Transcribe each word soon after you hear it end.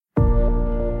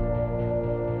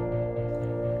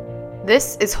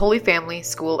This is Holy Family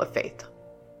School of Faith.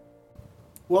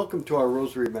 Welcome to our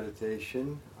Rosary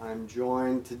Meditation. I'm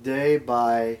joined today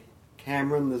by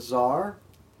Cameron the Czar,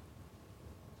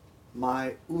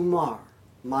 my Umar,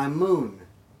 my Moon,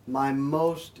 my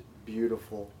most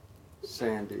beautiful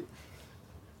Sandy,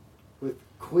 with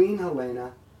Queen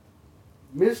Helena,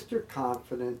 Mr.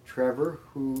 Confident Trevor,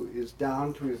 who is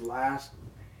down to his last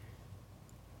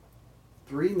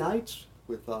 3 nights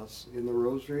with us in the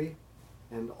Rosary,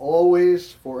 and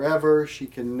always, forever, she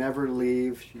can never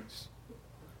leave. She's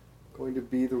going to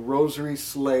be the Rosary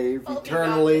slave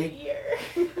eternally.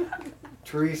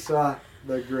 Teresa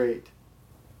the Great.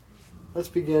 Let's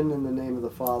begin in the name of the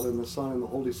Father, and the Son, and the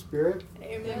Holy Spirit.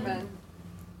 Amen.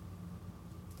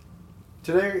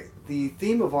 Today, the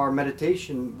theme of our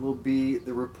meditation will be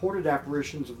the reported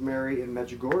apparitions of Mary in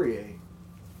Medjugorje,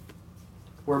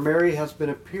 where Mary has been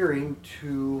appearing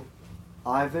to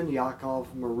Ivan,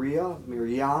 Yakov, Maria,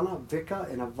 Mirjana, Vika,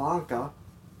 and Ivanka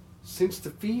since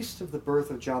the feast of the birth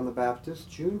of John the Baptist,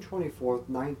 June 24th,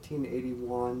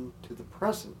 1981, to the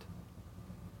present.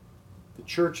 The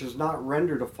Church has not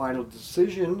rendered a final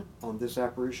decision on this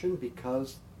apparition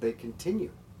because they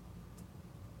continue.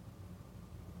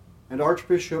 And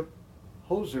Archbishop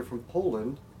Hoser from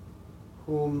Poland,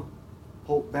 whom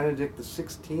Pope Benedict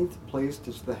XVI placed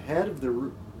as the head of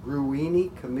the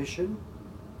Gruini Commission,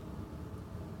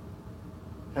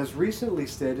 has recently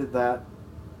stated that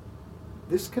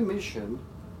this commission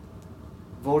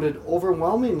voted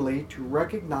overwhelmingly to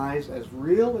recognize as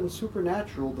real and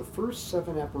supernatural the first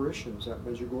 7 apparitions at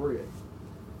Medjugorje.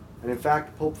 And in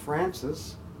fact, Pope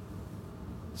Francis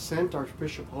sent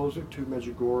Archbishop Hoser to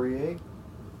Medjugorje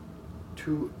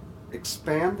to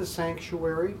expand the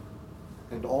sanctuary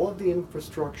and all of the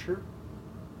infrastructure,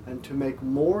 and to make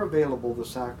more available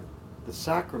the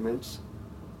sacraments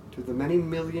to the many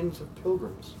millions of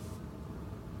pilgrims.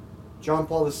 John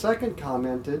Paul II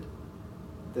commented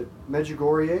that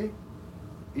Medjugorje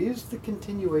is the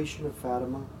continuation of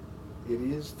Fatima. It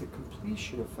is the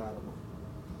completion of Fatima.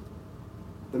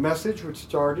 The message, which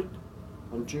started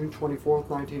on June 24th,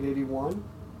 1981,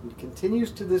 and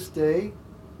continues to this day,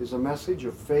 is a message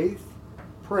of faith,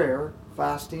 prayer,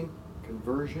 fasting,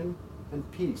 conversion, and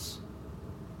peace.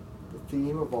 The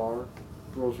theme of our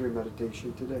Rosary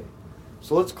meditation today.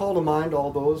 So let's call to mind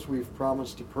all those we've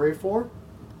promised to pray for.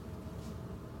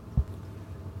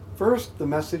 First, the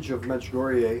message of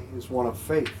Medjugorje is one of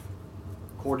faith.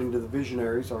 According to the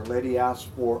visionaries, Our Lady asks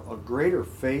for a greater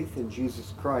faith in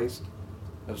Jesus Christ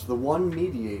as the one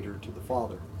mediator to the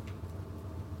Father.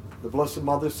 The Blessed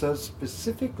Mother says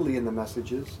specifically in the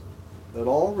messages that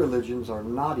all religions are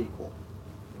not equal,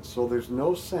 and so there's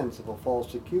no sense of a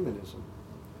false ecumenism.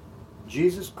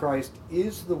 Jesus Christ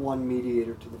is the one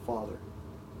mediator to the Father.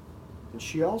 And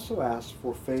she also asks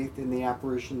for faith in the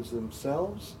apparitions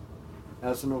themselves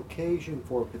as an occasion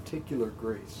for a particular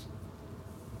grace.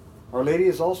 Our Lady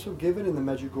has also given in the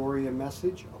Medjugorje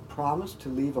message a promise to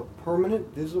leave a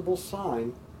permanent visible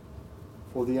sign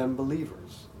for the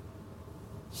unbelievers,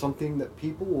 something that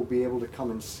people will be able to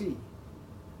come and see,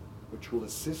 which will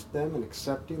assist them in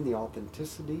accepting the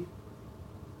authenticity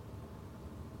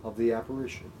of the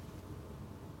apparition.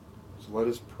 So let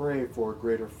us pray for a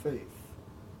greater faith.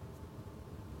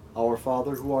 Our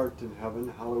Father, who art in heaven,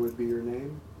 hallowed be your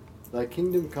name. Thy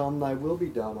kingdom come, thy will be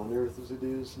done on earth as it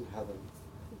is in heaven.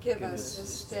 Give us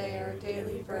this day our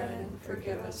daily bread, and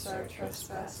forgive us our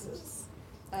trespasses,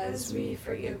 as we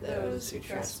forgive those who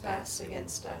trespass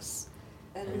against us.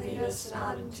 And lead us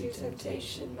not into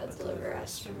temptation, but deliver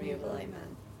us from evil.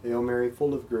 Amen. Hail Mary,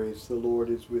 full of grace, the Lord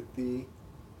is with thee.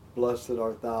 Blessed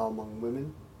art thou among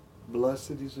women.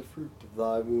 Blessed is the fruit of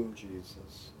thy womb,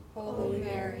 Jesus. Holy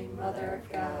Mary, Mother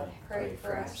of God, pray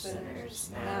for us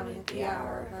sinners, now and at the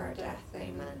hour of our death.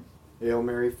 Amen. Hail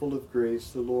Mary, full of grace,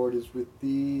 the Lord is with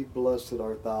thee. Blessed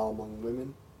art thou among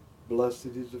women. Blessed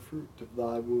is the fruit of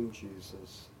thy womb,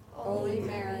 Jesus. Holy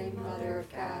Mary, Mother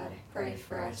of God, pray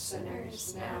for us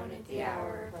sinners, now and at the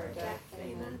hour of our death.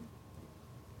 Amen.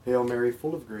 Hail Mary,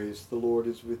 full of grace, the Lord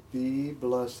is with thee.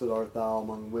 Blessed art thou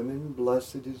among women.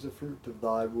 Blessed is the fruit of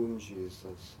thy womb,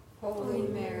 Jesus. Holy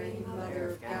Mary, Mother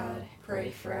of God, pray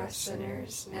for us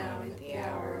sinners, now and at the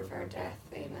hour of our death.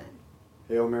 Amen.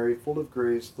 Hail Mary, full of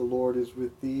grace, the Lord is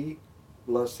with thee.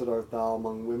 Blessed art thou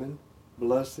among women.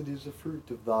 Blessed is the fruit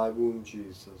of thy womb,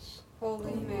 Jesus.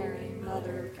 Holy Mary,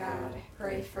 Mother of God,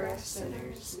 pray for us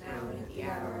sinners, now and at the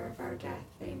hour of our death.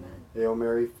 Amen. Hail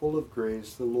Mary, full of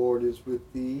grace, the Lord is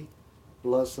with thee.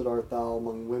 Blessed art thou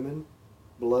among women.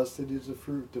 Blessed is the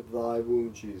fruit of thy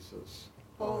womb, Jesus.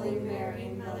 Holy Mary,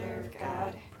 Mother of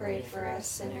God, pray for us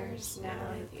sinners,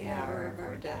 now and at the hour of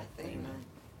our death. Amen.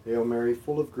 Hail Mary,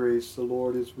 full of grace, the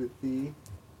Lord is with thee.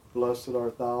 Blessed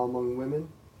art thou among women.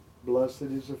 Blessed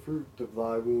is the fruit of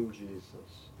thy womb,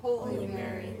 Jesus. Holy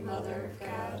Mary, Mother of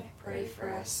God, pray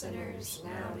for us sinners,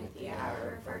 now and at the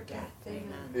hour of our death.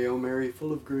 Amen. Hail Mary,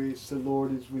 full of grace, the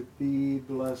Lord is with thee.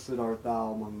 Blessed art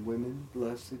thou among women.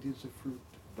 Blessed is the fruit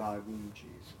of thy womb,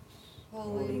 Jesus.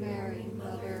 Holy Mary,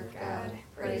 Mother of God,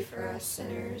 pray for us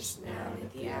sinners, now and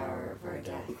at the hour of our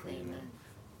death. Amen.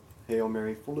 Hail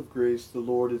Mary, full of grace, the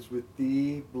Lord is with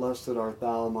thee. Blessed art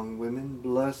thou among women.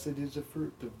 Blessed is the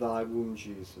fruit of thy womb,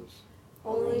 Jesus.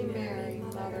 Holy Mary,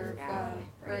 Mother of God,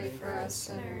 pray for us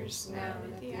sinners, now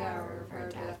and at the hour of our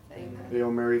death. Amen. Hail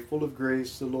Mary, full of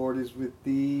grace, the Lord is with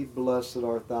thee. Blessed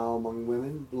art thou among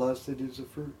women. Blessed is the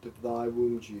fruit of thy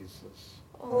womb, Jesus.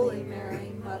 Holy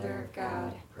Mary, Mother of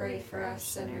God, pray for us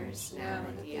sinners, now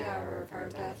and at the hour of our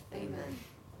death. Amen.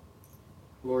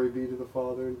 Glory be to the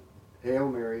Father. Hail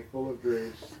Mary, full of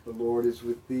grace, the Lord is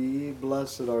with thee.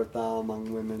 Blessed art thou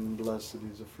among women. Blessed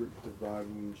is the fruit of thy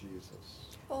womb, Jesus.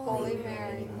 Holy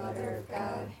Mary, Mother of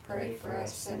God, pray for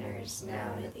us sinners,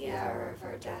 now and at the hour of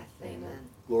our death. Amen.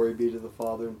 Glory be to the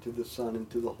Father, and to the Son, and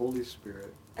to the Holy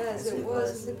Spirit. As it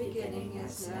was in the beginning,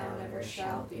 as now and ever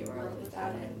shall be, world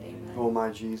without end. Amen. O my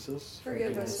Jesus,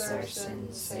 Forgive us our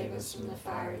sins, save us from the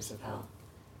fires of hell.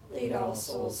 Lead all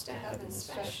souls to heaven,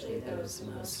 especially those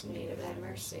in most need of thy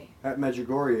mercy. at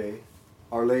Medjugorje,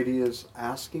 Our Lady is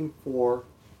asking for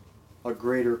a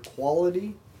greater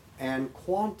quality and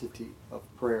quantity of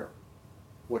prayer,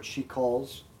 what she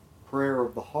calls prayer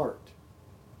of the heart,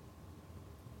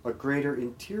 a greater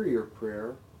interior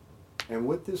prayer. And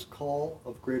with this call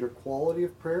of greater quality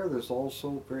of prayer, there's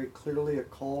also very clearly a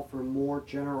call for more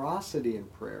generosity in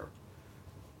prayer.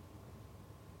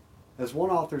 As one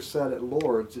author said at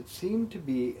Lourdes, it seemed to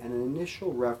be an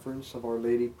initial reference of Our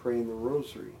Lady praying the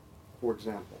Rosary, for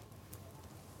example.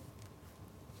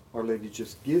 Our Lady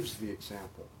just gives the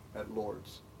example at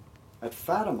Lourdes. At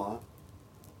Fatima,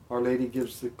 Our Lady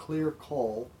gives the clear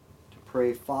call to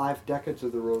pray 5 decades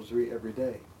of the Rosary every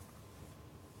day.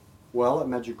 Well, at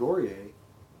Medjugorje,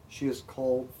 she has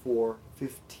called for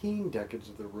 15 decades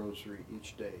of the Rosary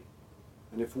each day.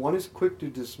 And if one is quick to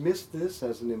dismiss this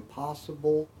as an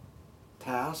impossible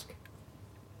task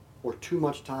or too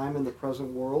much time in the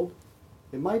present world,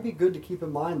 it might be good to keep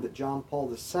in mind that John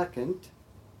Paul II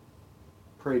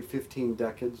prayed 15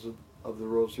 decades of the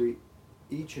Rosary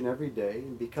each and every day,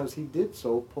 and because he did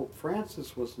so, Pope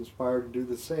Francis was inspired to do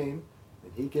the same,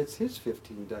 and he gets his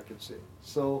 15 decades in.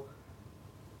 So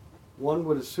one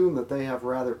would assume that they have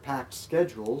rather packed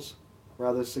schedules,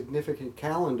 rather significant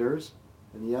calendars,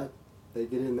 and yet they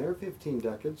get in their 15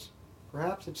 decades.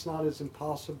 Perhaps it's not as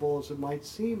impossible as it might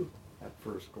seem at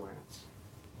first glance.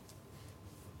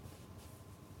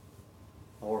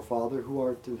 Our Father, who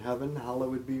art in heaven,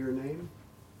 hallowed be your name.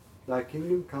 Thy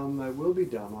kingdom come, thy will be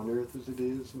done on earth as it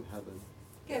is in heaven.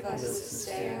 Give us this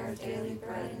day our daily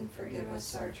bread, and forgive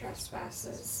us our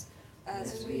trespasses,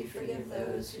 as we forgive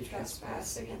those who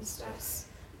trespass against us.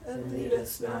 And lead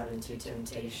us not into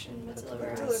temptation, but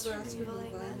deliver us from evil.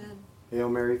 Amen. Hail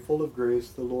Mary, full of grace,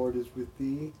 the Lord is with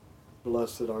thee.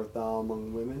 Blessed art thou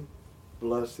among women.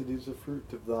 Blessed is the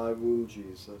fruit of thy womb,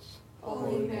 Jesus.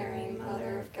 Holy Mary,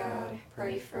 Mother of God,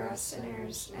 pray for us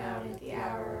sinners, now and at the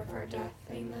hour of our death.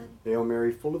 Amen. Hail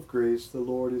Mary, full of grace, the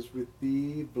Lord is with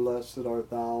thee. Blessed art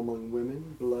thou among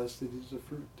women. Blessed is the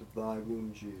fruit of thy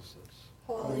womb, Jesus.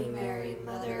 Holy Mary,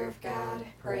 Mother of God,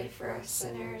 pray for us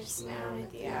sinners, now and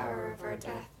at the hour of our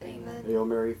death. Amen. Hail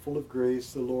Mary, full of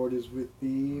grace, the Lord is with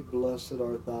thee. Blessed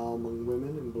art thou among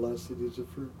women, and blessed is the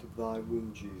fruit of thy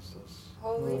womb, Jesus.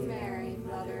 Holy Mary,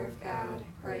 Mother of God,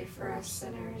 pray for us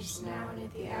sinners, now and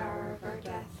at the hour of our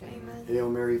death. Amen. Hail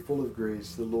Mary, full of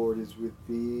grace, the Lord is with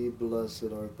thee.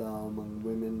 Blessed art thou among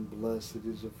women, blessed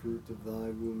is the fruit of thy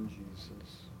womb,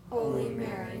 Jesus. Holy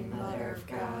Mary, Mother of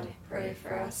God, pray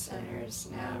for us sinners,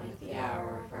 now and at the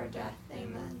hour of our death.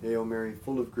 Amen. Hail Mary,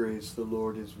 full of grace, the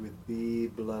Lord is with thee.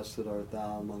 Blessed art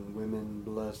thou among women,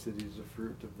 blessed is the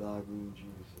fruit of thy womb,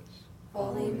 Jesus.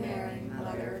 Holy Mary,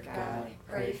 Mother of God,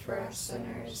 pray for us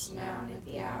sinners, now and at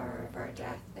the hour of our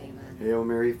death. Amen. Hail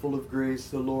Mary, full of grace,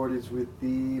 the Lord is with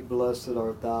thee. Blessed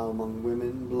art thou among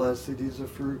women, blessed is the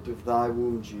fruit of thy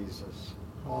womb, Jesus.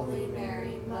 Holy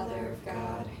Mary, Mother of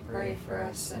God, pray for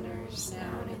us sinners,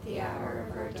 now and at the hour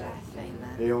of our death.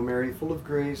 Amen. Hail Mary, full of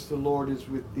grace, the Lord is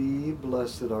with thee.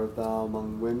 Blessed art thou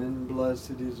among women,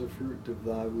 blessed is the fruit of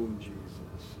thy womb,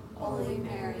 Jesus. Holy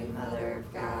Mary, Mother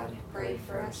of God, pray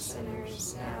for us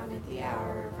sinners, now and at the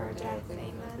hour of our death.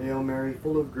 Amen. Hail Mary,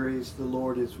 full of grace, the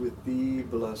Lord is with thee.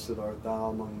 Blessed art thou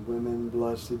among women,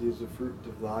 blessed is the fruit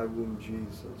of thy womb,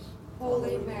 Jesus.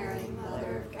 Holy Mary,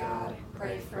 Mother of God,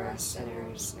 pray for us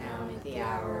sinners, now and at the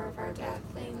hour of our death.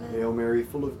 Amen. Hail Mary,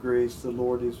 full of grace, the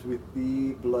Lord is with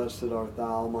thee. Blessed art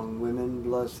thou among women.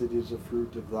 Blessed is the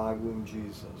fruit of thy womb,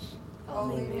 Jesus.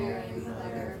 Holy Mary,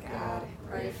 Mother of God,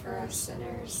 pray for us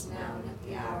sinners, now and at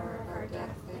the hour of our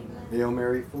death. Amen. Hail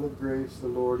Mary, full of grace, the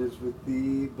Lord is with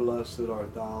thee. Blessed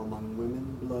art thou among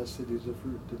women. Blessed is the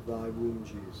fruit of thy womb,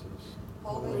 Jesus.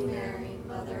 Holy Mary,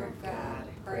 Mother of God,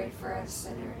 pray for us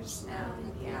sinners, now and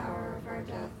at the hour of our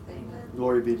death. Amen.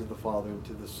 Glory be to the Father, and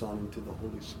to the Son, and to the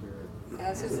Holy Spirit.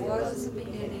 As it was in the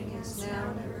beginning, is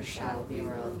now, and ever shall be,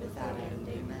 world without end.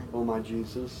 Amen. O my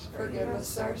Jesus, Forgive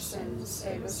us our sins,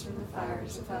 save us from the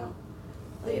fires of hell.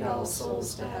 Lead all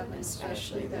souls to heaven,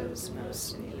 especially those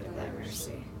most in need of thy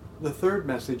mercy. the third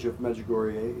message of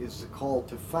Medjugorje is the call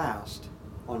to fast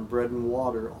on bread and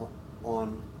water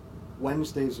on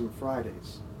Wednesdays and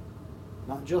Fridays.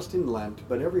 Not just in Lent,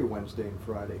 but every Wednesday and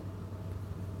Friday.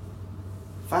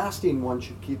 Fasting, one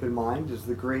should keep in mind, is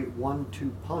the great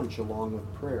 1-2 punch along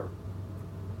with prayer.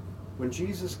 When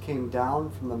Jesus came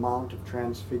down from the Mount of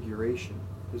Transfiguration,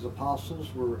 his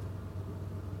apostles were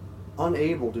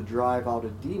unable to drive out a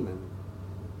demon.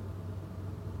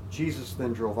 Jesus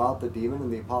then drove out the demon,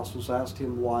 and the apostles asked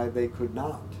him why they could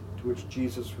not, to which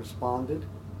Jesus responded,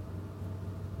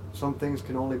 "Some things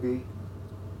can only be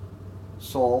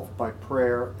solved by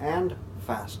prayer and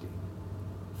fasting.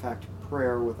 In fact,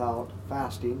 prayer without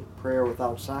fasting, prayer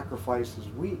without sacrifice is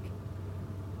weak."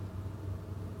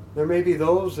 There may be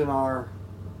those in our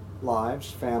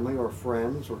lives, family or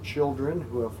friends or children,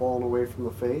 who have fallen away from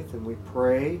the faith, and we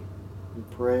pray and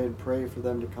pray and pray for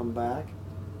them to come back.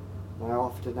 I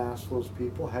often ask those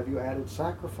people, "Have you added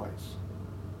sacrifice?"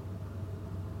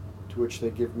 To which they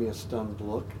give me a stunned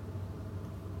look.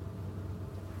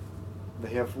 They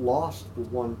have lost the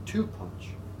 1-2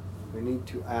 punch. We need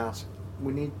to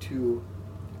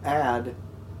add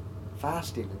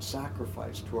fasting and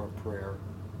sacrifice to our prayer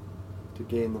to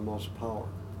gain the most power.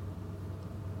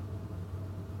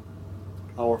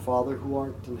 Our Father, who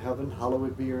art in heaven,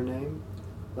 hallowed be your name.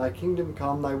 Thy kingdom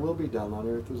come, thy will be done on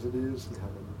earth as it is in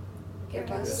heaven. Give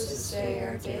us this day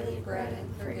our daily bread,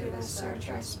 and forgive us our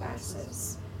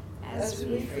trespasses, as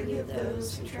we forgive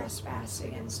those who trespass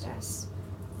against us.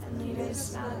 And lead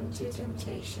us not into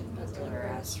temptation, but deliver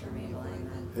us from evil.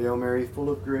 Amen. Hail Mary, full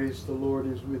of grace, the Lord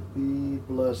is with thee.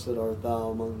 Blessed art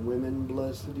thou among women.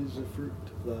 Blessed is the fruit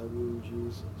of thy womb,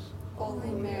 Jesus.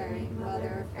 Holy Mary,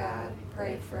 Mother of God,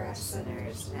 pray for us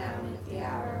sinners, now and at the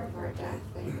hour of our death.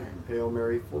 Amen. Hail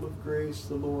Mary, full of grace,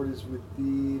 the Lord is with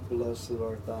thee. Blessed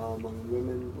art thou among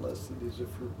women. Blessed is the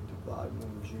fruit of thy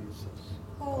womb, Jesus.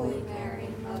 Holy Mary,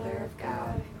 Mother of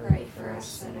God, pray for us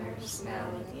sinners, now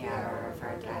and at the hour of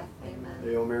our death. Amen.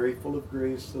 Hail Mary, full of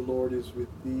grace, the Lord is with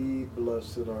thee.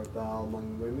 Blessed art thou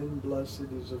among women.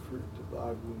 Blessed is the fruit of thy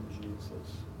womb,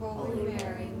 Jesus. Holy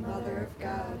Mary, Mother of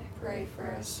God, pray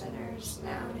for us sinners,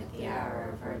 now and at the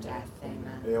hour of our death.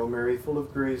 Amen. Hail Mary, full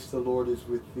of grace, the Lord is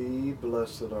with thee.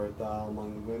 Blessed art thou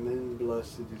among women.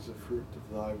 Blessed is the fruit of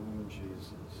thy womb,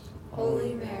 Jesus.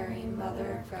 Holy Mary,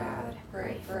 Mother of God,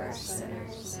 pray for us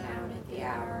sinners, now and at the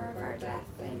hour of our death.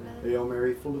 Amen. Hail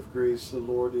Mary, full of grace, the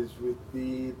Lord is with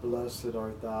thee. Blessed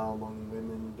art thou among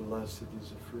women. Blessed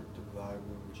is the fruit of thy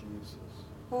womb, Jesus.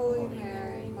 Holy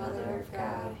Mary, Mother of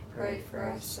God, pray for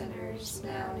us sinners,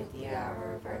 now and at the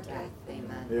hour of our death.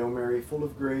 Amen. Hail Mary, full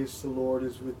of grace, the Lord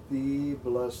is with thee.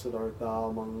 Blessed art thou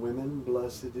among women.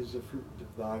 Blessed is the fruit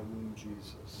of thy womb,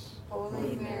 Jesus.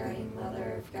 Holy Mary,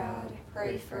 Mother of God,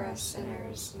 pray for us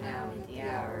sinners, now and at the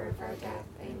hour of our death.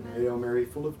 Amen. Hail Mary,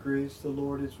 full of grace, the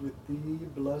Lord is with thee.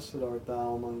 Blessed art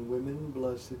thou among women.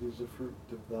 Blessed is the fruit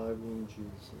of thy womb,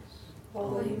 Jesus.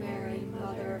 Holy Mary,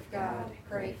 Mother of God,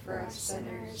 pray for us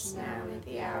sinners, now and at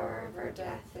the hour of our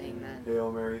death. Amen. Hail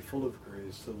Mary, full of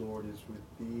grace, the Lord is with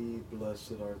thee.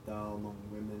 Blessed art thou among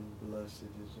women.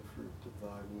 Blessed is the fruit of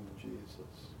thy womb,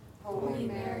 Jesus. Holy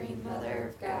Mary, Mother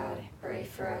of God, pray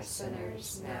for us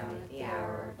sinners, now and at the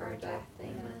hour of our death.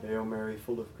 Amen. Hail Mary,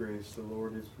 full of grace, the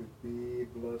Lord is with thee.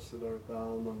 Blessed art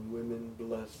thou among women.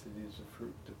 Blessed is the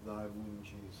fruit of thy womb,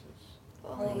 Jesus.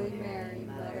 Holy Mary,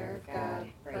 Mother of God,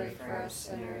 pray for us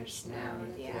sinners, now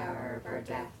and at the hour of our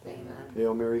death. Amen.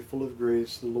 Hail Mary, full of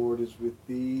grace, the Lord is with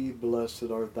thee.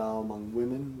 Blessed art thou among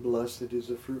women. Blessed is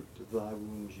the fruit of thy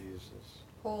womb, Jesus.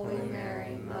 Holy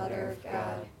Mary, Mother of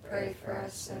God, pray for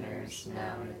us sinners,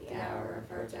 now and at the hour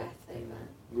of our death. Amen.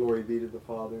 Glory be to the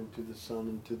Father, and to the Son,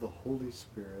 and to the Holy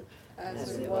Spirit.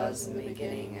 As it was in the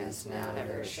beginning, as now, and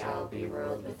ever shall be,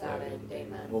 world without end.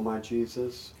 Amen. O my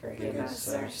Jesus, Forgive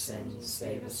us our sins,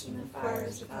 save us from the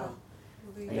fires of hell.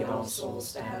 Lead all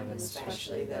souls to heaven,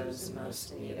 especially those in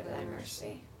most need of thy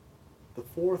mercy. the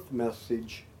fourth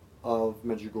message of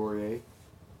Medjugorje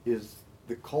is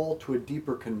the call to a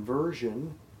deeper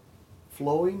conversion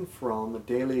flowing from a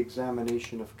daily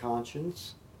examination of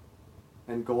conscience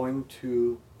and going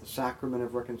to the sacrament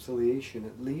of reconciliation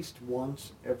at least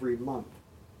once every month.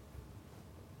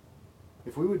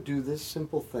 If we would do this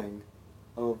simple thing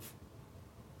of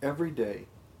every day,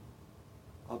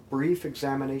 a brief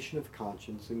examination of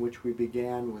conscience in which we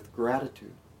began with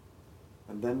gratitude,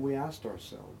 and then we asked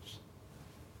ourselves,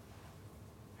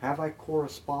 have I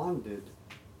corresponded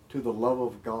to the love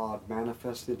of God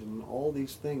manifested in all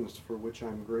these things for which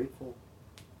I'm grateful?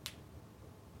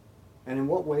 And in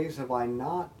what ways have I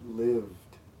not lived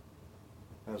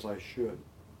as I should?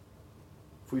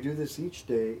 If we do this each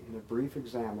day in a brief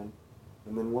examine,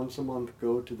 and then once a month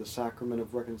go to the sacrament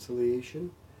of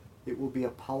reconciliation, it will be a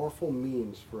powerful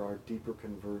means for our deeper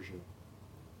conversion.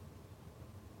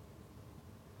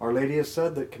 Our Lady has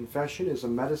said that confession is a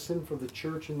medicine for the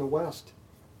Church in the West,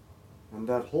 and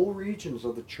that whole regions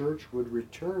of the Church would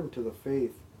return to the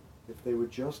faith if they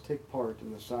would just take part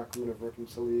in the sacrament of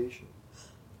reconciliation.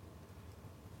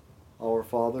 Our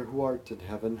Father, who art in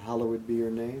heaven, hallowed be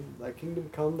your name. Thy kingdom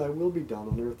come, thy will be done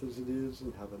on earth as it is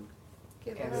in heaven.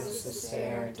 Give us this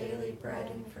day our daily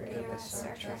bread, and forgive us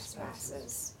our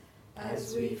trespasses,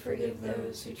 as we forgive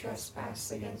those who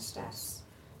trespass against us.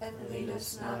 And lead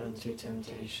us not into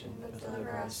temptation, but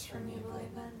deliver us from evil.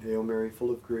 Amen. Hail Mary,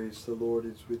 full of grace, the Lord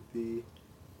is with thee.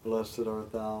 Blessed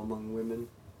art thou among women.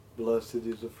 Blessed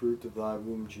is the fruit of thy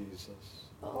womb, Jesus.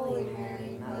 Holy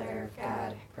Mary, Mother of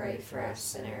God, pray for us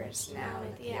sinners, now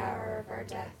and at the hour of our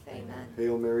death. Amen.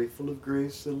 Hail Mary, full of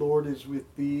grace, the Lord is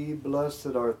with thee.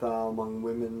 Blessed art thou among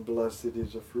women. Blessed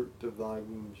is the fruit of thy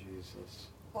womb, Jesus.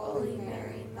 Holy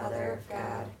Mary, Mother of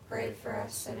God, pray for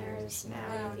us sinners,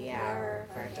 now and at the hour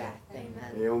of our death.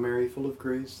 Amen. Hail Mary, full of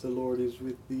grace, the Lord is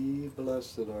with thee.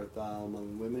 Blessed art thou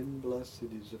among women. Blessed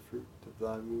is the fruit of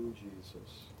thy womb,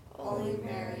 Jesus. Holy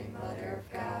Mary, Mother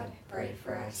of God, pray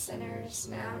for us sinners,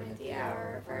 now and at the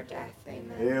hour of our death.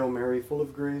 Amen. Hail Mary, full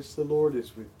of grace, the Lord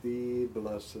is with thee.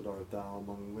 Blessed art thou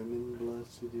among women.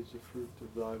 Blessed is the fruit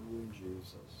of thy womb,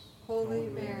 Jesus. Holy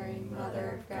Mary,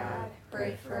 Mother of God,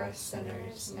 pray for us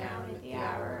sinners, now and at the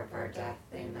hour of our death.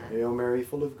 Amen. Hail Mary,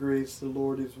 full of grace, the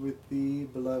Lord is with thee.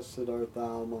 Blessed art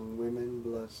thou among women.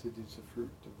 Blessed is the fruit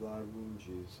of thy womb,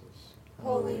 Jesus.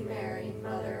 Holy Mary,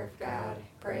 Mother of God,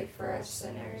 pray for us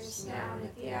sinners, now and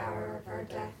at the hour of our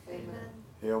death. Amen.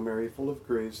 Hail Mary, full of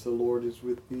grace, the Lord is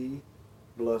with thee.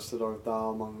 Blessed art thou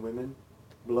among women.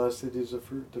 Blessed is the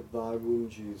fruit of thy womb,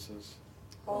 Jesus.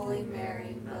 Holy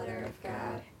Mary, Mother of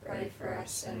God, pray for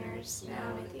us sinners,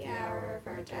 now and at the hour of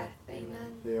our death.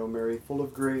 Amen. Hail Mary, full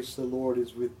of grace, the Lord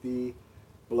is with thee.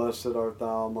 Blessed art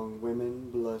thou among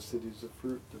women. Blessed is the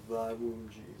fruit of thy womb,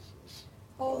 Jesus.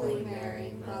 Holy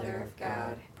Mary, Mother of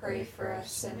God, pray for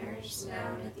us sinners,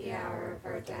 now and at the hour of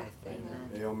our death.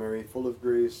 Amen. Hail Mary, full of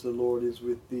grace, the Lord is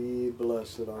with thee.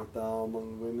 Blessed art thou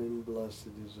among women. Blessed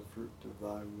is the fruit of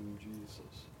thy womb,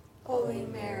 Jesus. Holy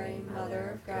Mary,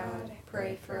 Mother of God,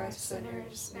 pray for us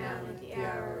sinners, now and at the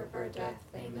hour of our death.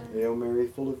 Amen. Hail Mary,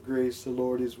 full of grace, the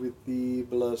Lord is with thee.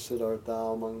 Blessed art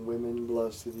thou among women.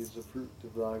 Blessed is the fruit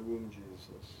of thy womb,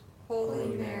 Jesus.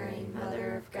 Holy Mary,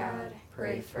 Mother of God,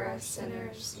 pray for us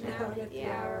sinners, now and at the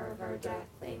hour of our death.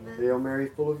 Amen. Hail Mary,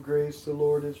 full of grace, the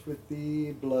Lord is with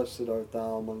thee. Blessed art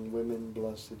thou among women.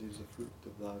 Blessed is the fruit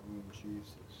of thy womb,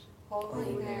 Jesus.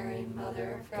 Holy Mary,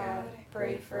 Mother of God,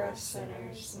 pray for us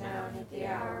sinners, now and at the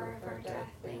hour of our death.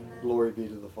 Amen. Glory be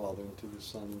to the Father, and to the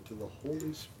Son, and to the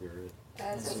Holy Spirit.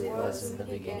 As it was in the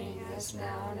beginning, as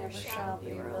now, and ever shall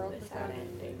be, world without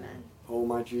end. Amen. O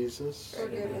my Jesus,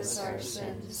 Forgive us our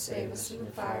sins, save us from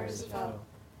the fires of hell.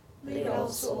 Lead all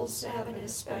souls to heaven,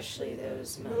 especially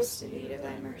those most in need of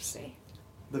thy mercy.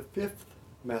 the fifth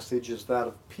message is that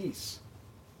of peace.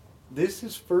 This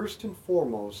is first and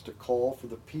foremost a call for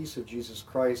the peace of Jesus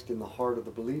Christ in the heart of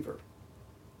the believer.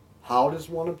 How does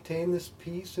one obtain this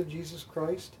peace of Jesus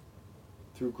Christ?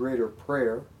 Through greater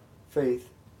prayer, faith,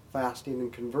 fasting,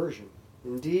 and conversion.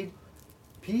 Indeed,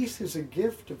 peace is a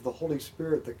gift of the Holy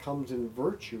Spirit that comes in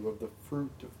virtue of the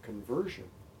fruit of conversion.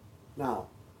 Now,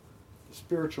 the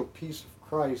spiritual peace of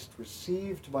Christ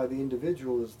received by the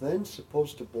individual is then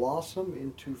supposed to blossom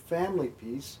into family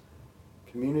peace,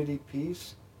 community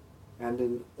peace, and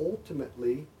in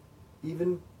ultimately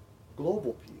even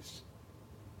global peace.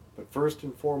 But first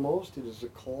and foremost, it is a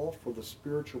call for the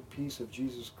spiritual peace of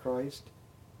Jesus Christ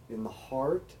in the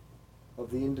heart of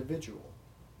the individual.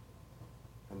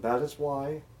 And that is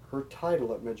why her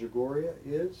title at Medjugorje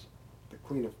is the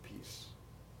Queen of Peace.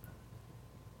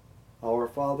 Our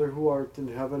Father, who art in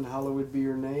heaven, hallowed be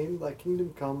your name. Thy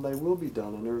kingdom come, thy will be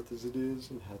done on earth as it is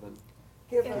in heaven.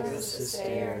 Give us this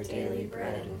day our daily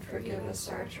bread, and forgive us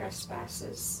our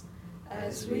trespasses,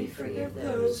 as we forgive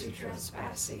those who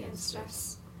trespass against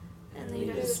us. And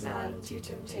lead us not into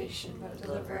temptation, but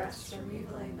deliver us from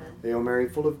evil. Amen. Hail Mary,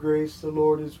 full of grace, the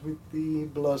Lord is with thee.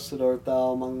 Blessed art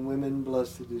thou among women,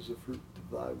 blessed is the fruit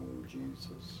of thy womb,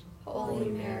 Jesus. Holy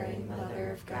Mary,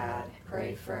 Mother of God,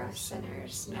 pray for us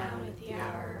sinners, now and at the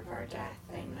hour of our death.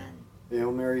 Amen.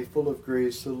 Hail Mary, full of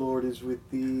grace, the Lord is with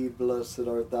thee. Blessed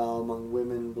art thou among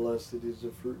women, blessed is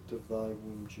the fruit of thy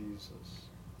womb, Jesus.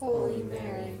 Holy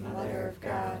Mary, Mother of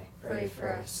God, pray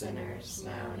for us sinners,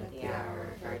 now and at the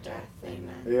hour of our death.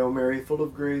 Amen. Hail Mary, full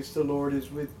of grace, the Lord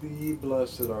is with thee.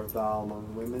 Blessed art thou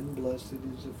among women, blessed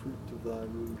is the fruit of thy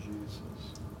womb,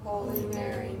 Jesus. Holy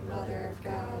Mary, Mother of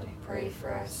God, pray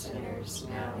for us sinners,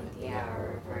 now and at the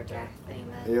hour of our death.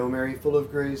 Amen. Hail Mary, full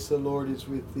of grace, the Lord is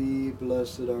with thee.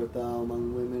 Blessed art thou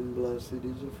among women, blessed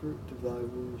is the fruit of thy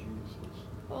womb, Jesus.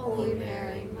 Holy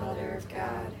Mary, Mother of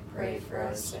God, pray for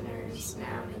us sinners,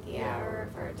 now and at the hour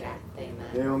of our death. Amen.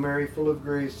 Hail Mary, full of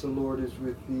grace, the Lord is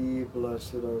with thee.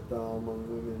 Blessed art thou among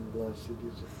women, blessed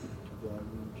is the fruit of thy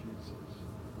womb, Jesus.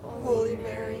 Holy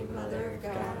Mary, Mother of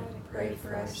God, pray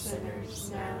for us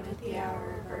sinners, now and at the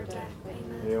hour of our death.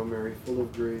 Amen. Hail Mary, full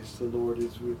of grace, the Lord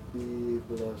is with thee.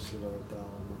 Blessed art thou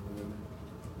among women,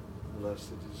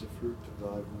 blessed is the fruit of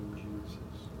thy womb,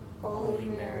 Jesus. Holy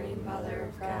Mary, Mother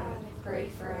of God, pray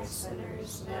for us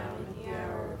sinners, now and at the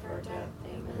hour of our death.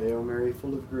 Amen. Hail Mary,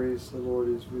 full of grace, the Lord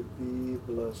is with thee.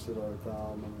 Blessed art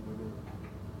thou among women,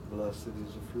 blessed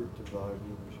is the fruit of thy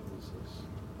womb, Jesus.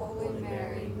 Holy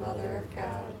Mary, Mother of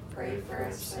God, pray for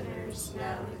us sinners,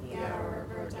 now and at the hour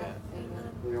of our death.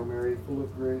 Amen. Hail Mary, full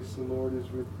of grace, the Lord is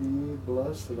with thee.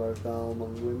 Blessed art thou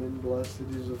among women, blessed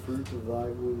is the fruit of thy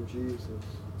womb, Jesus.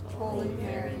 Holy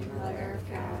Mary, Mother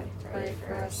of God, pray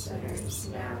for us sinners,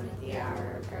 now and at the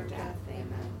hour of our death.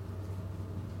 Amen.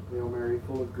 Hail Mary,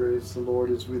 full of grace, the Lord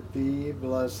is with thee.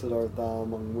 Blessed art thou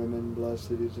among women,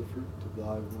 blessed is the fruit of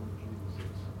thy womb, Jesus.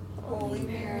 Holy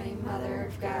Mary, Mother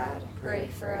of God, pray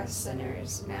for us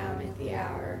sinners, now and at the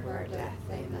hour of our death.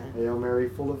 Amen. Hail Mary,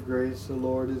 full of grace, the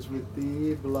Lord is with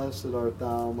thee. Blessed art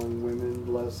thou among women,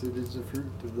 blessed is the fruit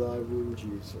of thy womb,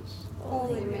 Jesus.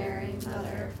 Holy Mary,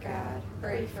 Mother of God,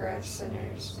 pray for us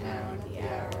sinners, now and at the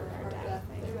hour of our death.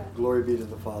 Amen. Glory be to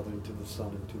the Father, and to the Son,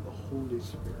 and to the Holy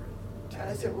Spirit.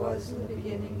 As it was in the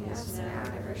beginning, is now,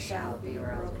 and ever shall be,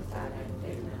 world without end.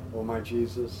 Amen. O my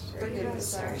Jesus, Forgive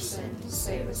us our sins,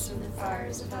 save us from the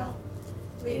fires of hell.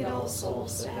 Lead all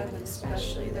souls to heaven,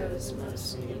 especially those in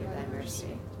most need of thy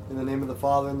mercy. in the name of the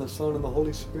Father, and the Son, and the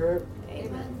Holy Spirit,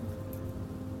 Amen.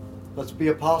 let's be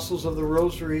apostles of the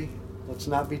Rosary. Let's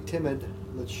not be timid.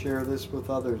 Let's share this with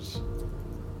others.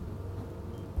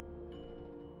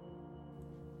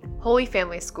 Holy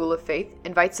Family School of Faith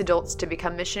invites adults to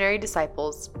become missionary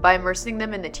disciples by immersing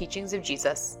them in the teachings of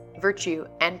Jesus, virtue,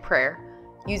 and prayer,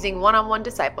 using one-on-one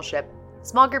discipleship,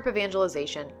 small group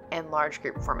evangelization, and large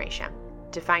group formation.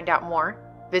 To find out more,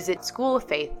 visit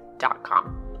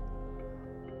schooloffaith.com.